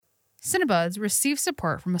Cinebuds receive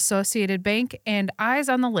support from Associated Bank and Eyes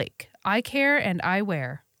on the Lake. Eye care and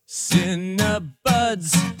eyewear. Cinebuds,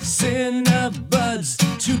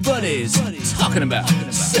 two buddies talking about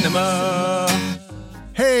cinema.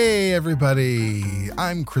 Hey, everybody.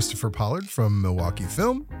 I'm Christopher Pollard from Milwaukee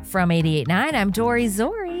Film. From 88.9, I'm Dory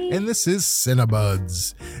Zori. And this is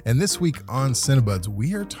Cinebuds. And this week on Cinebuds,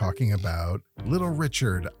 we are talking about Little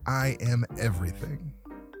Richard, I Am Everything.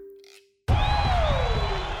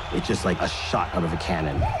 It's just like a shot out of a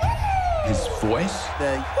cannon. His voice?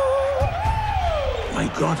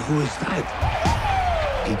 My God, who is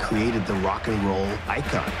that? He created the rock and roll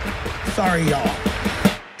icon. Sorry, y'all.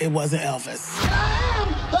 It wasn't Elvis. I am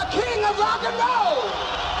the king of rock and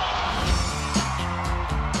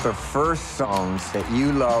roll! The first songs that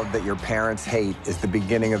you love that your parents hate is the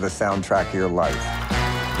beginning of the soundtrack of your life.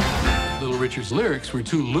 Little Richard's lyrics were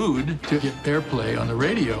too lewd to get airplay on the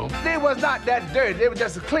radio. They was not that dirty. They were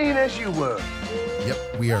just as clean as you were.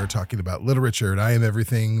 Yep, we are talking about Little Richard, I Am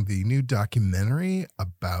Everything, the new documentary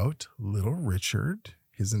about Little Richard,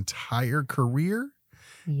 his entire career.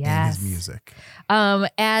 Yes. And his music.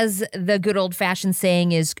 As the good old-fashioned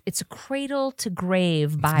saying is, it's a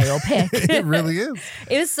cradle-to-grave biopic. It really is.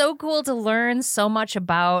 It was so cool to learn so much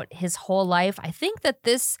about his whole life. I think that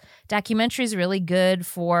this documentary is really good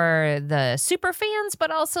for the super fans,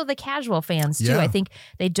 but also the casual fans, too. Yeah. I think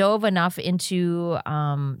they dove enough into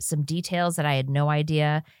some details that I had no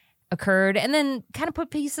idea occurred, and then kind of put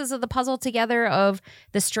pieces of the puzzle together of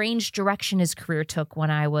the strange direction his career took when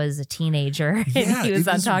I was a teenager and he was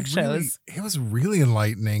on talk shows. It was really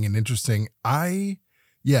enlightening and interesting.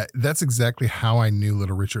 That's exactly how I knew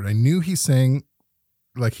Little Richard. I knew he sang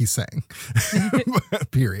like he sang,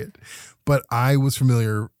 period. But I was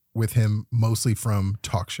familiar with him mostly from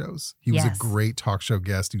talk shows. He was a great talk show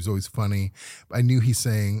guest. He was always funny. I knew he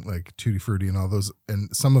sang like Tutti Frutti and all those,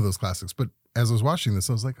 and some of those classics, but as I was watching this,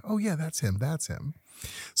 I was like, oh yeah, that's him.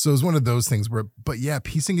 So it was one of those things where, but yeah,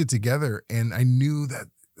 piecing it together. And I knew that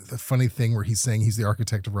the funny thing where he's saying he's the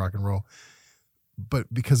architect of rock and roll,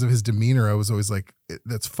 but because of his demeanor, I was always like,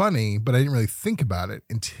 that's funny, but I didn't really think about it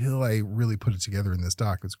until I really put it together in this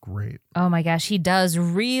doc. It's great. Oh my gosh, he does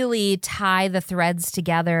really tie the threads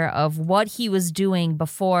together of what he was doing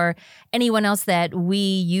before anyone else that we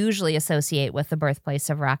usually associate with the birthplace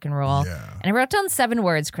of rock and roll. Yeah. And I wrote down 7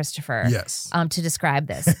 words, Christopher, to describe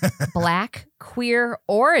this. Black, queer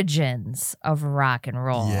origins of rock and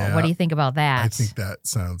roll. Yeah. What do you think about that? I think that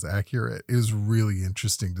sounds accurate. It was really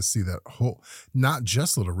interesting to see that whole, not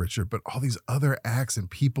just Little Richard, but all these other acts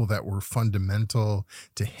and people that were fundamental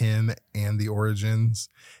to him and the origins.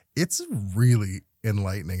 It's really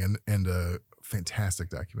enlightening and a fantastic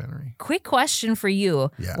documentary. Quick question for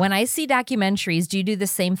you. Yeah. When I see documentaries, do you do the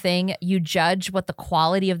same thing? You judge what the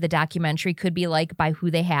quality of the documentary could be like by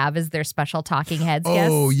who they have as their special talking heads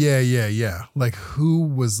guests? Oh, yeah. Like who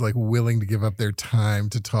was like willing to give up their time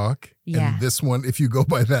to talk? Yeah. And this one, if you go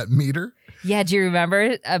by that meter. Yeah, do you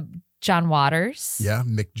remember John Waters? Yeah,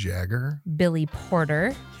 Mick Jagger. Billy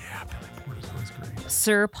Porter. Yeah, Billy Porter's always great.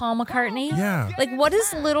 Sir Paul McCartney. Yeah. Like, what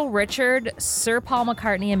does Little Richard, Sir Paul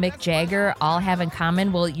McCartney, and Mick Jagger all have in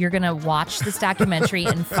common? Well, you're going to watch this documentary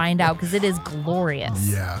and find out because it is glorious.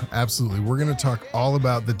 Yeah, absolutely. We're going to talk all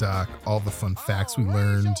about the doc, all the fun facts we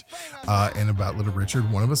learned, and about Little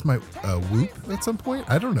Richard. One of us might whoop at some point.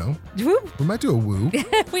 I don't know. Whoop. We might do a whoop.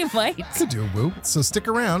 We might. Could do a whoop. So stick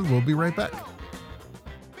around. We'll be right back.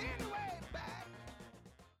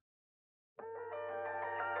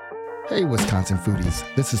 Hey, Wisconsin foodies.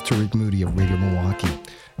 This is Tariq Moody of Radio Milwaukee.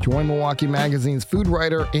 Join Milwaukee Magazine's food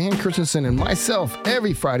writer Ann Christensen and myself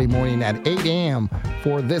every Friday morning at 8 a.m.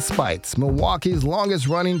 for This Bites, Milwaukee's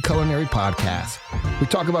longest-running culinary podcast. We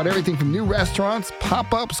talk about everything from new restaurants,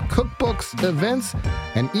 pop-ups, cookbooks, events,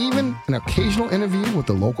 and even an occasional interview with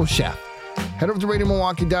the local chef. Head over to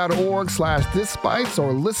radiomilwaukee.org/thisbites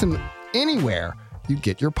or listen anywhere you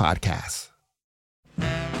get your podcasts.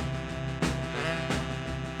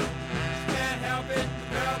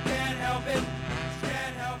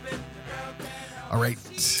 All right.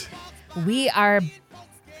 We are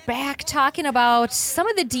back talking about some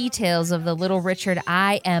of the details of the Little Richard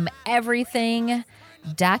I Am Everything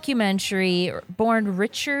documentary. Born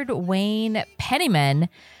Richard Wayne Penniman,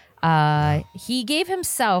 he gave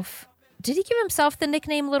himself... Did he give himself the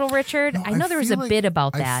nickname Little Richard? No, I know there was a bit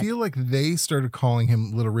about that. I feel like they started calling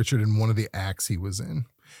him Little Richard in one of the acts he was in.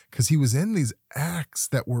 Because he was in these acts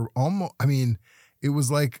that were almost... I mean, it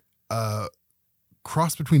was like...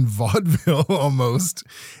 cross between vaudeville almost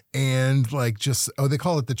and like just, they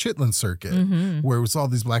call it the Chitlin circuit, where it was all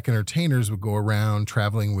these black entertainers would go around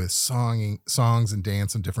traveling with songs and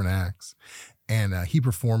dance and different acts. And he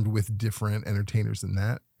performed with different entertainers in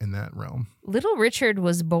that realm. Little Richard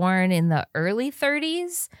was born in the early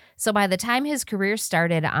 30s. So by the time his career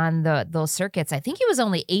started on those circuits, I think he was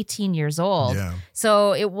only 18 years old. Yeah.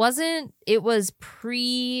 So it was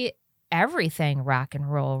pre everything rock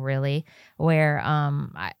and roll, really, where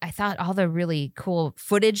I thought all the really cool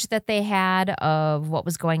footage that they had of what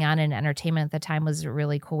was going on in entertainment at the time was a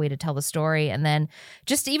really cool way to tell the story. And then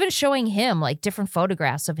just even showing him like different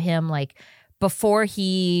photographs of him, like before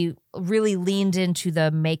he really leaned into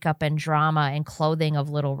the makeup and drama and clothing of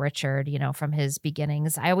Little Richard, from his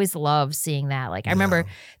beginnings. I always love seeing that. Like, I remember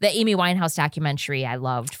the Amy Winehouse documentary I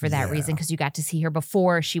loved for that reason, because you got to see her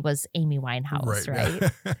before she was Amy Winehouse,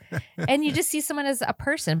 right? And you just see someone as a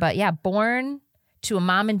person. But yeah, born to a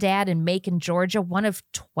mom and dad in Macon, Georgia, one of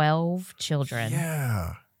 12 children.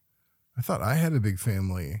 Yeah. I thought I had a big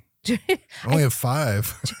family. I only have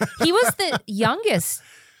 5. He was the youngest.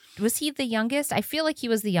 Was he the youngest? I feel like he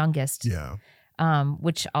was the youngest. Yeah.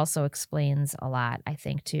 Which also explains a lot, I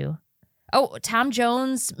think, too. Oh, Tom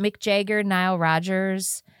Jones, Mick Jagger, Nile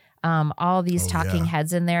Rodgers, all these talking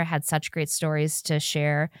heads in there had such great stories to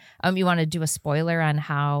share. You want to do a spoiler on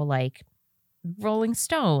how, like, Rolling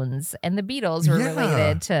Stones and the Beatles were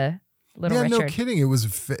related to Little Richard? Yeah, no kidding. It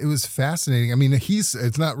was fascinating. I mean,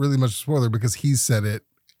 it's not really much spoiler because he said it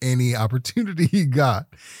any opportunity he got.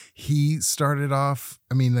 He started off,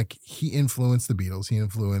 I mean, like, he influenced the Beatles. He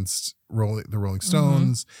influenced the Rolling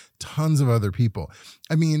Stones, tons of other people.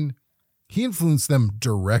 I mean, he influenced them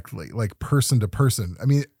directly, like person to person. I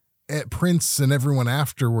mean, Prince and everyone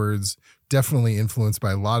afterwards definitely influenced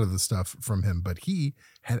by a lot of the stuff from him, but he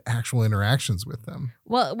had actual interactions with them.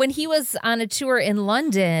 Well, when he was on a tour in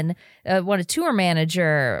London, when a tour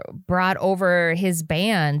manager brought over his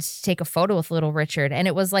band to take a photo with Little Richard, and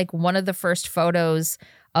it was like one of the first photos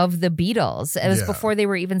of the Beatles. It was before they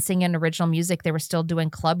were even singing original music. They were still doing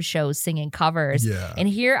club shows, singing covers. Yeah. And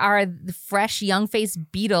here are the fresh,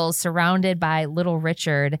 young-faced Beatles surrounded by Little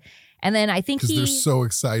Richard. And then I think they're so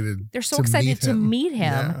excited. They're so excited to meet him.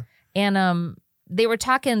 Yeah. And they were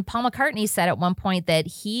talking, Paul McCartney said at one point that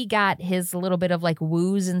he got his little bit of like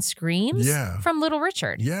woos and screams from Little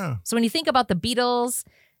Richard. Yeah. So when you think about the Beatles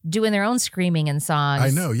doing their own screaming and songs. I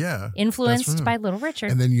know, yeah. Influenced by Little Richard.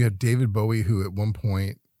 And then you have David Bowie, who at one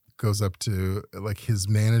point goes up to like his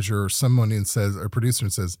manager or someone and says, or producer,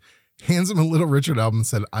 and says, hands him a Little Richard album and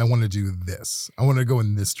said, I want to do this. I want to go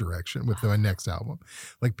in this direction with my next album.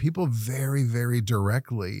 Like, people very, very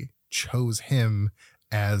directly chose him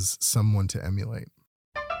as someone to emulate.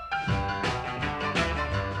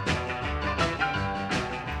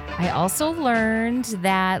 I also learned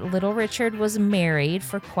that Little Richard was married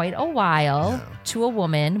for quite a while to a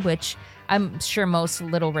woman, which I'm sure most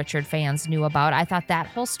Little Richard fans knew about. I thought that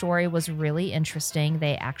whole story was really interesting.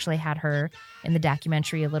 They actually had her in the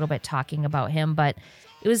documentary a little bit talking about him, but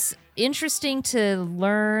it was interesting to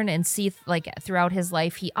learn and see, like, throughout his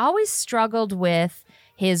life, he always struggled with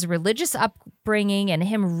his religious upbringing and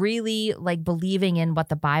him really like believing in what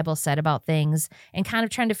the Bible said about things and kind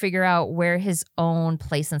of trying to figure out where his own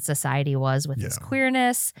place in society was with his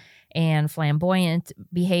queerness and flamboyant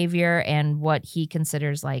behavior and what he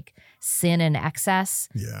considers like sin and excess.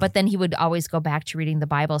 Yeah. But then he would always go back to reading the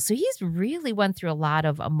Bible. So he's really went through a lot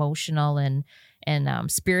of emotional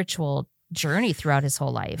and spiritual journey throughout his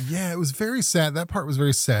whole life. Yeah, it was very sad. That part was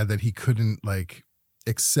very sad that he couldn't like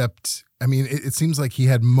accept. I mean, it seems like he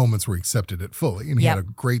had moments where he accepted it fully and he had a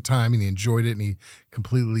great time and he enjoyed it and he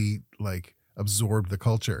completely like absorbed the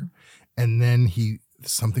culture. And then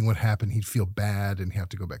something would happen, he'd feel bad and he'd have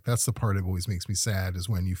to go back. That's the part that always makes me sad, is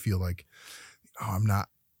when you feel like, oh, I'm not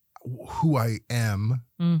who I am,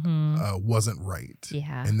 wasn't right.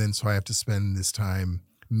 Yeah. And then so I have to spend this time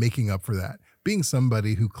making up for that, being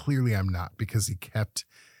somebody who clearly I'm not, because he kept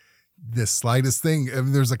the slightest thing. I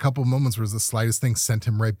mean, there's a couple moments where the slightest thing sent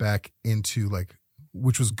him right back into like,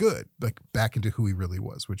 which was good, like back into who he really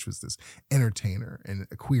was, which was this entertainer and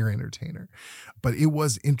a queer entertainer. But it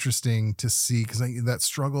was interesting to see, because that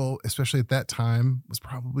struggle, especially at that time, was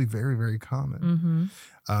probably very, very common.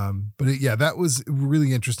 That was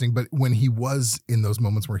really interesting. But when he was in those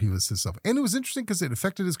moments where he was himself, and it was interesting because it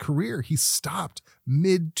affected his career. He stopped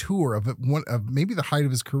mid-tour of maybe the height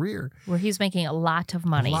of his career, where he's making a lot of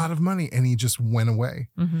money, and he just went away.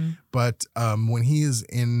 But when he is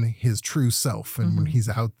in his true self and when he's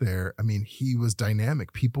out there, I mean, he was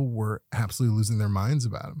dynamic. People were absolutely losing their minds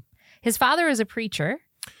about him. His father is a preacher.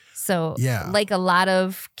 So like a lot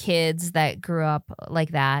of kids that grew up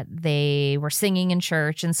like that, they were singing in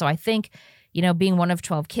church. And so I think, being one of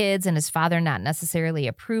 12 kids and his father not necessarily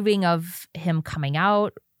approving of him coming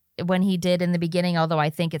out when he did in the beginning, although I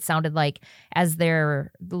think it sounded like as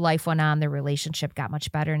their life went on, their relationship got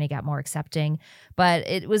much better and he got more accepting. But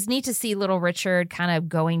it was neat to see Little Richard kind of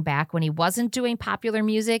going back when he wasn't doing popular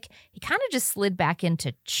music. He kind of just slid back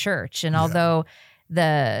into church. And although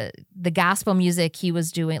the gospel music he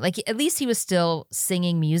was doing, like at least he was still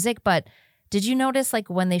singing music, but did you notice, like,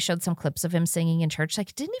 when they showed some clips of him singing in church, like,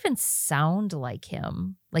 it didn't even sound like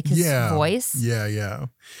him, like his voice? Yeah,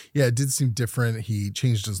 it did seem different. He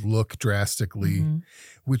changed his look drastically,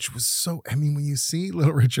 which was so, I mean, when you see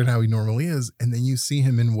Little Richard how he normally is, and then you see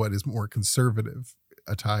him in what is more conservative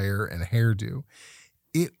attire and hairdo,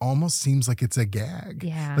 it almost seems like it's a gag.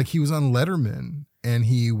 Yeah. Like he was on Letterman, and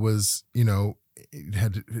he was, you know,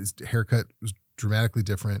 had his haircut was dramatically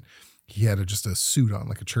different. He had just a suit on,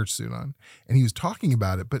 like a church suit on, and he was talking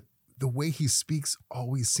about it, but the way he speaks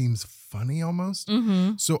always seems funny almost.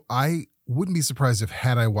 So I wouldn't be surprised if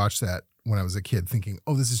had I watched that when I was a kid thinking,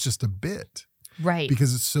 oh, this is just a bit. Right.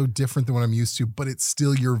 Because it's so different than what I'm used to, but it's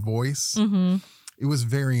still your voice. It was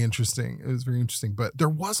very interesting. But there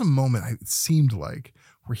was a moment, it seemed like,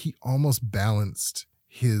 where he almost balanced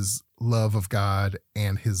his love of God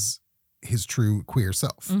and his true queer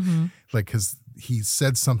self. Like, because he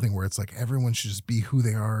said something where it's like everyone should just be who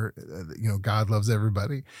they are. You know, God loves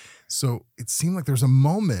everybody. So it seemed like there's a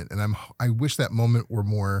moment, and I wish that moment were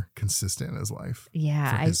more consistent in his life. Yeah.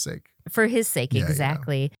 For his sake. For his sake,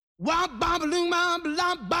 exactly.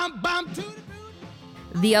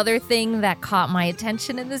 The other thing that caught my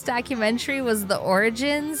attention in this documentary was the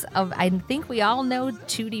origins of, I think we all know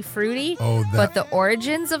Tutti Frutti, but the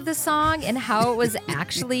origins of the song and how it was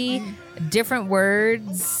actually different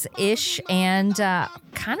words-ish and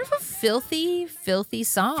kind of a filthy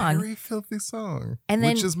song. Very filthy song, and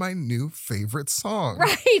then, which is my new favorite song.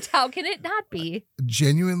 Right, how can it not be?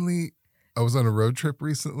 Genuinely, I was on a road trip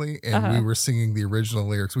recently, and we were singing the original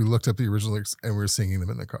lyrics. We looked up the original lyrics, and we were singing them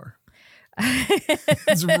in the car.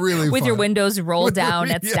 It's really with fun. Your windows rolled down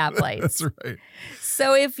at stoplights. That's right.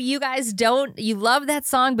 So if you guys you love that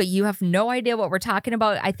song, but you have no idea what we're talking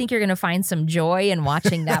about, I think you're going to find some joy in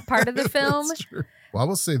watching that part of the film. That's true. Well, I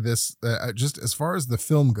will say this, just as far as the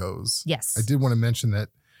film goes, yes, I did want to mention that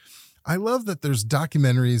I love that there's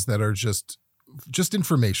documentaries that are just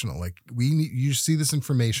informational. Like you see this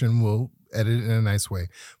information, we'll edit it in a nice way.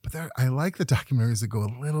 But I like the documentaries that go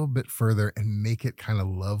a little bit further and make it kind of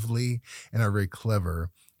lovely and are very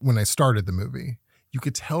clever. When I started the movie, you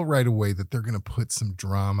could tell right away that they're going to put some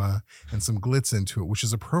drama and some glitz into it, which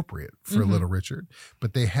is appropriate for Little Richard.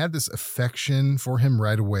 But they had this affection for him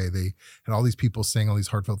right away. They had all these people saying all these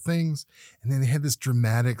heartfelt things. And then they had this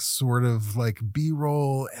dramatic sort of like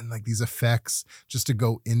B-roll and like these effects just to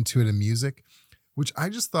go into it in music, which I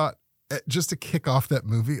just thought, just to kick off that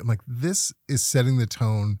movie, I'm like, this is setting the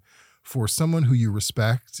tone for someone who you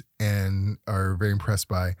respect and are very impressed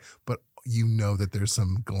by, but you know that there's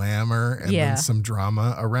some glamour and then some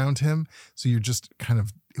drama around him. So you're just kind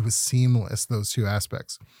of, it was seamless, those two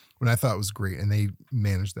aspects, when I thought it was great. And they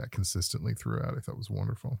managed that consistently throughout. I thought it was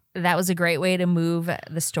wonderful. That was a great way to move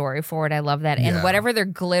the story forward. I love that. And whatever their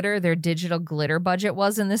digital glitter budget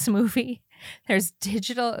was in this movie, there's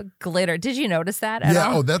digital glitter. Did you notice that at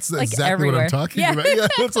all? Oh, that's like exactly everywhere. what I'm talking about. Yeah,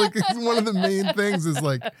 it's like it's one of the main things is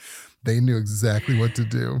like they knew exactly what to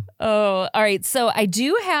do. Oh, all right. So I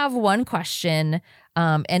do have one question,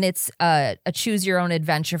 and it's a choose your own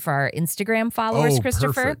adventure for our Instagram followers,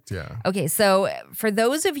 Christopher. Perfect, yeah. Okay, so for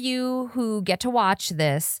those of you who get to watch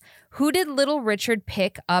this, who did Little Richard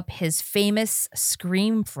pick up his famous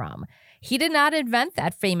scream from? He did not invent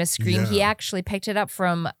that famous scream. He actually picked it up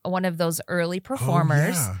from one of those early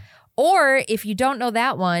performers. Or if you don't know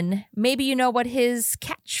that one, maybe you know what his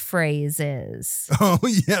catchphrase is. Oh,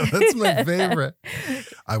 yeah, that's my favorite.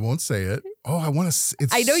 I won't say it. Oh, I want to.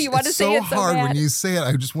 I know you want to say it so hard bad. when you say it.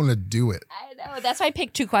 I just want to do it. I know. That's why I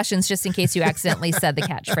picked two questions just in case you accidentally said the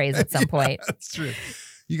catchphrase at some point. That's true.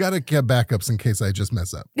 You got to get backups in case I just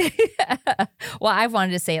mess up. Well, I've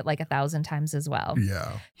wanted to say it like 1,000 times as well.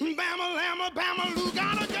 Yeah.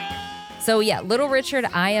 So yeah, Little Richard,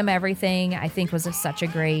 I Am Everything, I think was such a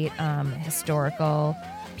great historical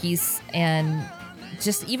piece. And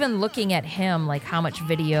just even looking at him, like how much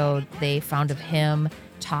video they found of him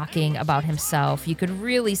talking about himself, you could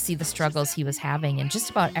really see the struggles he was having in just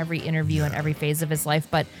about every interview and every phase of his life.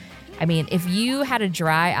 But I mean, if you had a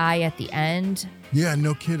dry eye at the end. Yeah,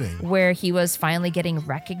 no kidding. Where he was finally getting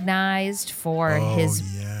recognized for his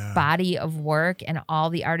body of work and all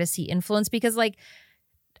the artists he influenced. Because like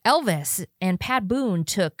Elvis and Pat Boone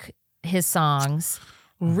took his songs,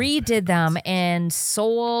 redid them, and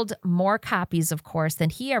sold more copies, of course, than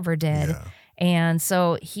he ever did. Yeah. And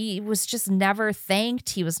so he was just never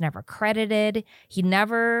thanked. He was never credited. He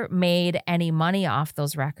never made any money off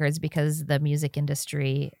those records because the music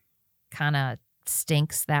industry kind of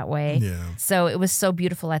stinks that way. Yeah. So it was so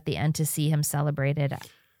beautiful at the end to see him celebrated.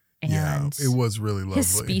 And it was really lovely. His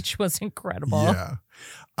speech was incredible. Yeah.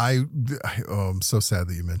 I'm so sad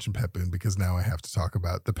that you mentioned Pat Boone, because now I have to talk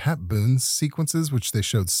about the Pat Boone sequences, which they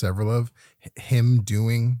showed several of, him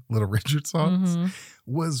doing Little Richard songs,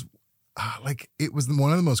 was it was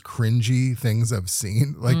one of the most cringy things I've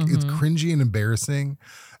seen. It's cringy and embarrassing.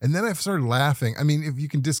 And then I started laughing. I mean, if you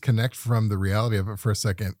can disconnect from the reality of it for a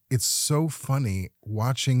second, it's so funny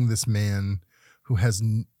watching this man who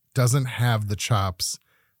doesn't have the chops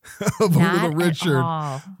of Not Little Richard. at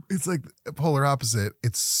all. It's like a polar opposite.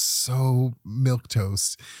 It's so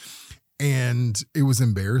milquetoast. And it was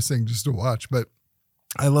embarrassing just to watch. But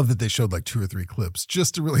I love that they showed like 2 or 3 clips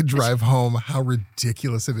just to really drive home how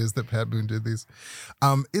ridiculous it is that Pat Boone did these.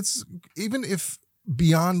 It's, even if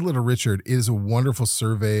beyond Little Richard, it is a wonderful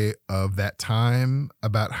survey of that time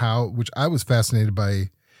about which I was fascinated by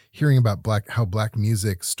hearing about how black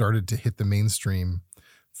music started to hit the mainstream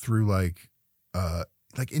through like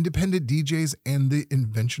independent DJs and the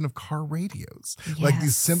invention of car radios. Yes. Like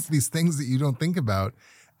these things that you don't think about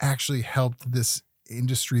actually helped this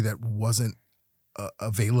industry that wasn't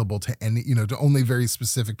available to to only very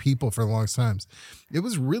specific people for the longest times. It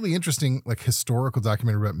was really interesting, like historical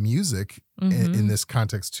documentary about music in this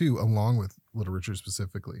context too, along with Little Richard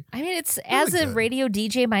specifically. I mean, it's Really as a good. radio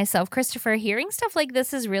DJ myself, Christopher, hearing stuff like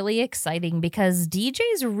this is really exciting because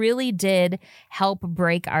DJs really did help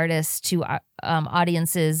break artists to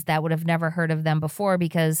audiences that would have never heard of them before,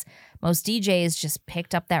 because most DJs just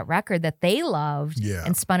picked up that record that they loved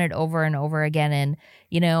and spun it over and over again. And,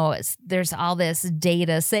 there's all this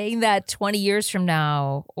data saying that 20 years from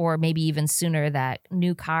now, or maybe even sooner, that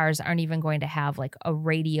new cars aren't even going to have like a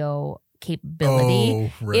radio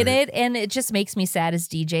capability in it. And it just makes me sad as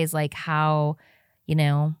DJs, like how,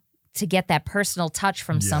 to get that personal touch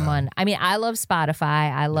from someone. I mean, I love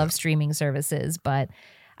Spotify. I love streaming services, but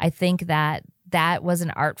I think that was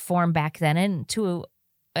an art form back then. And to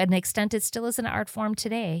an extent, it still is an art form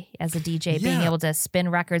today as a DJ, being able to spin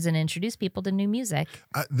records and introduce people to new music.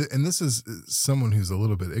 And this is someone who's a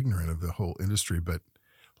little bit ignorant of the whole industry, but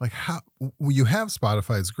like how you have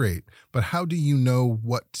Spotify is great, but how do you know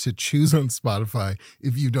what to choose on Spotify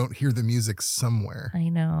if you don't hear the music somewhere? I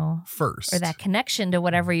know. First. Or that connection to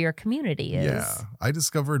whatever your community is. Yeah. I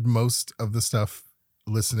discovered most of the stuff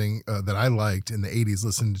listening that I liked in the 80s,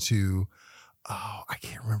 listened to, I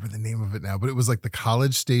can't remember the name of it now, but it was like the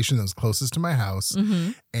college station that was closest to my house.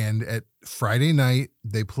 And at Friday night,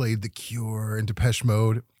 they played The Cure and Depeche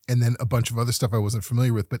Mode, and then a bunch of other stuff I wasn't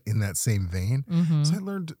familiar with, but in that same vein. So I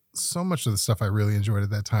learned so much of the stuff I really enjoyed at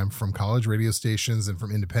that time from college radio stations and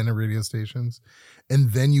from independent radio stations.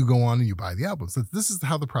 And then you go on and you buy the albums. This is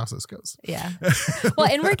how the process goes. Yeah. Well,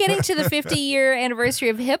 and we're getting to the 50-year anniversary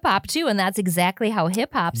of hip hop too. And that's exactly how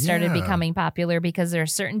hip hop started becoming popular, because there are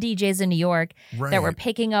certain DJs in New York that were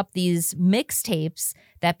picking up these mixtapes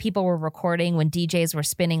that people were recording when DJs were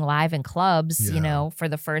spinning live in clubs, for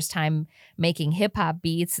the first time, making hip hop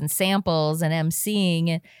beats and samples and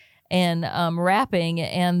emceeing and rapping.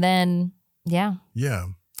 And then,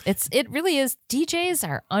 it really is. DJs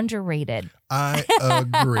are underrated. I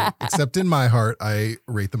agree. Except in my heart, I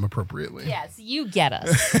rate them appropriately. Yes, you get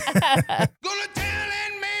us.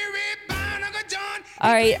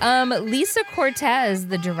 All right. Lisa Cortez,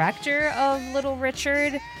 the director of Little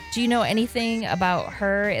Richard. Do you know anything about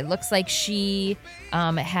her? It looks like she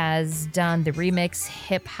has done the remix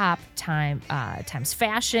Hip Hop Times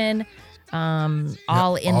Fashion.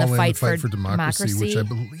 All in the fight for democracy, which I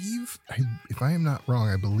believe, if I am not wrong,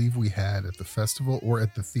 I believe we had at the festival or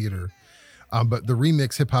at the theater. But the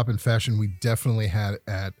remix Hip Hop and Fashion, we definitely had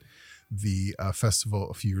at the festival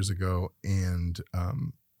a few years ago, and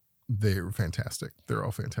they were fantastic. They're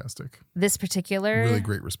all fantastic. This particular really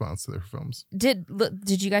great response to their films. Did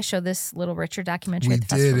you guys show this Little Richard documentary? We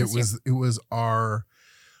did. It was our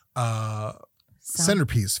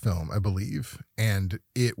centerpiece film, I believe, and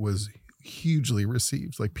it was hugely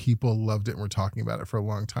received. Like, people loved it and were talking about it for a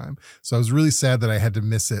long time. So I was really sad that I had to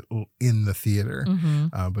miss it in the theater,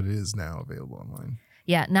 but it is now available online.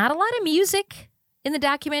 Yeah, not a lot of music in the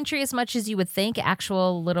documentary as much as you would think,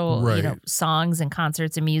 actual little songs and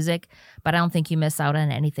concerts and music, but I don't think you miss out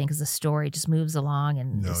on anything because the story just moves along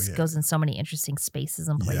and goes in so many interesting spaces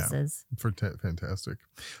and places. Fantastic.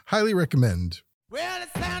 Highly recommend. Well,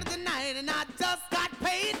 it's Saturday night and I just got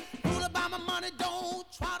paid. Fool about my money, don't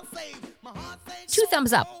try to save. My heart says 2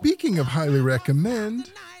 thumbs up. Speaking of highly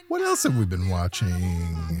recommend, What else have we been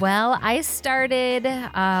watching? Well, I started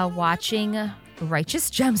watching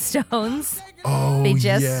Righteous Gemstones. Oh, they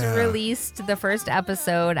just yeah. released the first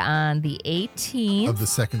episode on the 18th. Of the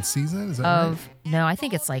second season? Is that right? No, I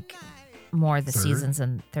think it's like more of the Third? seasons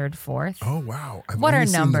in third, fourth. Oh, wow. I've What only are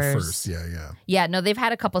seen numbers? The first. Yeah. Yeah, no, they've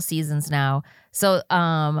had a couple seasons now. So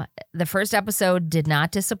the first episode did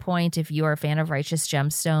not disappoint. If you are a fan of Righteous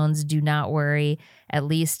Gemstones, do not worry. At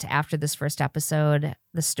least after this first episode,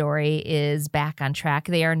 the story is back on track.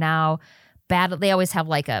 They are now they always have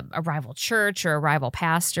like a rival church or a rival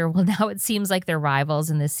pastor. Well, now it seems like their rivals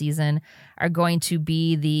in this season are going to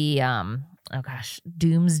be the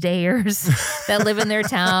doomsdayers that live in their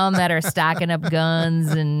town that are stocking up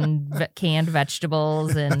guns and canned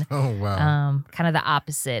vegetables and Oh, wow. kind of the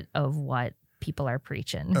opposite of what people are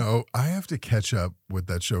preaching. Oh, I have to catch up with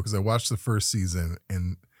that show because I watched the first season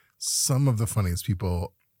and some of the funniest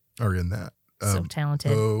people are in that. So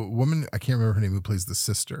talented. The woman, I can't remember her name, who plays the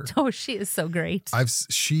sister. Oh, she is so great.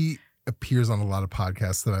 She appears on a lot of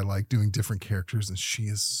podcasts that I like, doing different characters, and she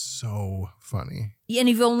is so funny. And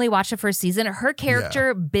if you only watch the first season, her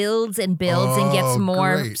character builds and builds and gets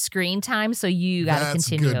more great. Screen time. So you got to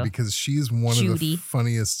continue. That's good because she's one of the Judy.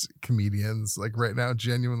 funniest comedians, like right now,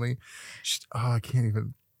 genuinely. I can't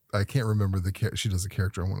remember she does a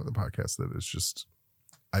character on one of the podcasts that is just,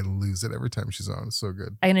 I lose it every time she's on. It's so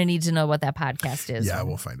good. I'm going to need to know what that podcast is. Yeah,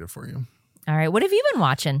 we'll find it for you. All right. What have you been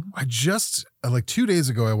watching? I just, like 2 days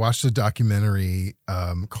ago, I watched a documentary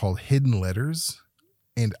called Hidden Letters,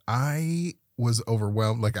 and I was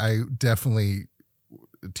overwhelmed. Like, I definitely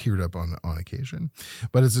teared up on occasion.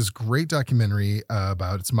 But it's this great documentary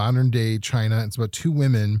about it's modern day China. It's about two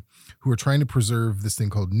women who are trying to preserve this thing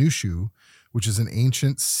called Nushu, which is an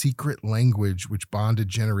ancient secret language which bonded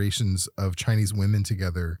generations of Chinese women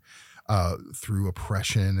together through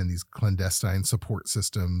oppression and these clandestine support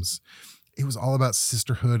systems. It was all about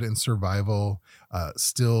sisterhood and survival.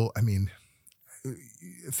 Still, I mean,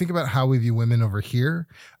 think about how we view women over here.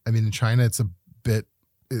 I mean, in China,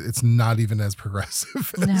 it's not even as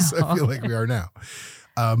progressive as I feel like we are now.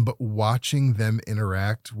 But watching them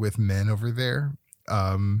interact with men over there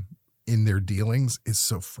in their dealings is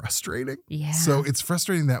so frustrating. Yeah. So it's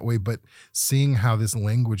frustrating that way, but seeing how this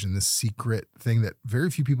language and this secret thing that very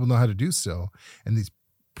few people know how to do still, and these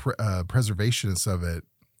preservationists of it,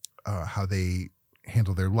 how they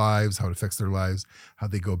handle their lives, how it affects their lives, how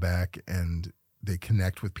they go back and they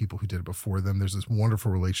connect with people who did it before them. There's this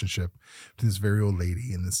wonderful relationship to this very old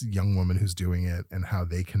lady and this young woman who's doing it and how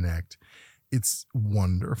they connect. It's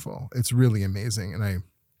wonderful. It's really amazing. And I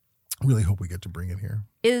really hope we get to bring it here.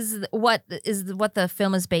 Is what the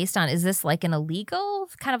film is based on? Is this like an illegal,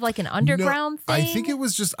 kind of like an underground thing? I think it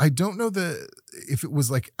was just, I don't know if it was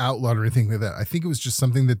like outlawed or anything like that. I think it was just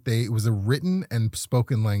something that it was a written and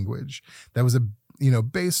spoken language that was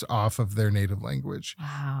based off of their native language.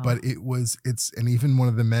 Wow. But and even one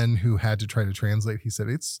of the men who had to try to translate, he said,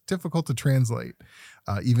 it's difficult to translate,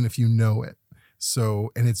 even if you know it. So,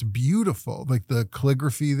 and it's beautiful, like the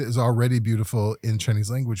calligraphy that is already beautiful in Chinese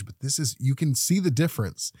language, but you can see the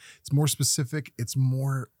difference. It's more specific. It's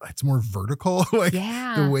more vertical, like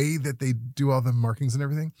the way that they do all the markings and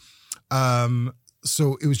everything.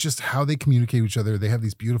 So it was just how they communicate with each other. They have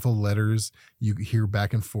these beautiful letters you hear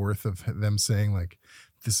back and forth of them saying like,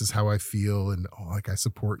 this is how I feel. And like, I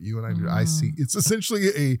support you. And I see, it's essentially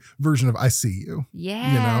a version of I see you.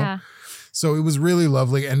 Yeah. So it was really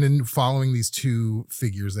lovely. And then following these two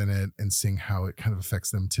figures in it and seeing how it kind of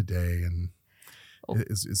affects them today and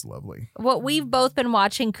is lovely. What we've both been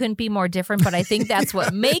watching couldn't be more different, but I think that's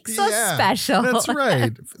what makes us special. That's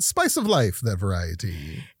right. Spice of life, that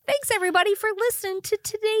variety. Thanks, everybody, for listening to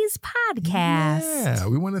today's podcast. Yeah,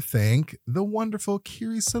 we want to thank the wonderful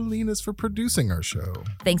Kiri Salinas for producing our show.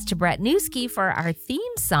 Thanks to Brett Newski for our theme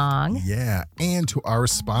song. Yeah, and to our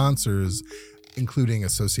sponsors, including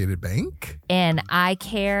Associated Bank and Eye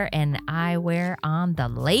Care and Eyewear on the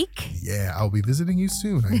Lake. Yeah, I'll be visiting you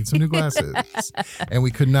soon. I need some new glasses. And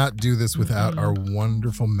we could not do this without our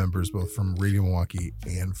wonderful members, both from Radio Milwaukee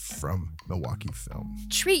and from Milwaukee Film.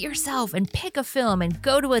 Treat yourself and pick a film and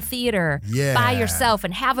go to a theater by yourself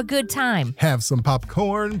and have a good time. Have some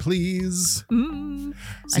popcorn, please.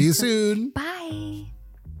 See you soon. Bye.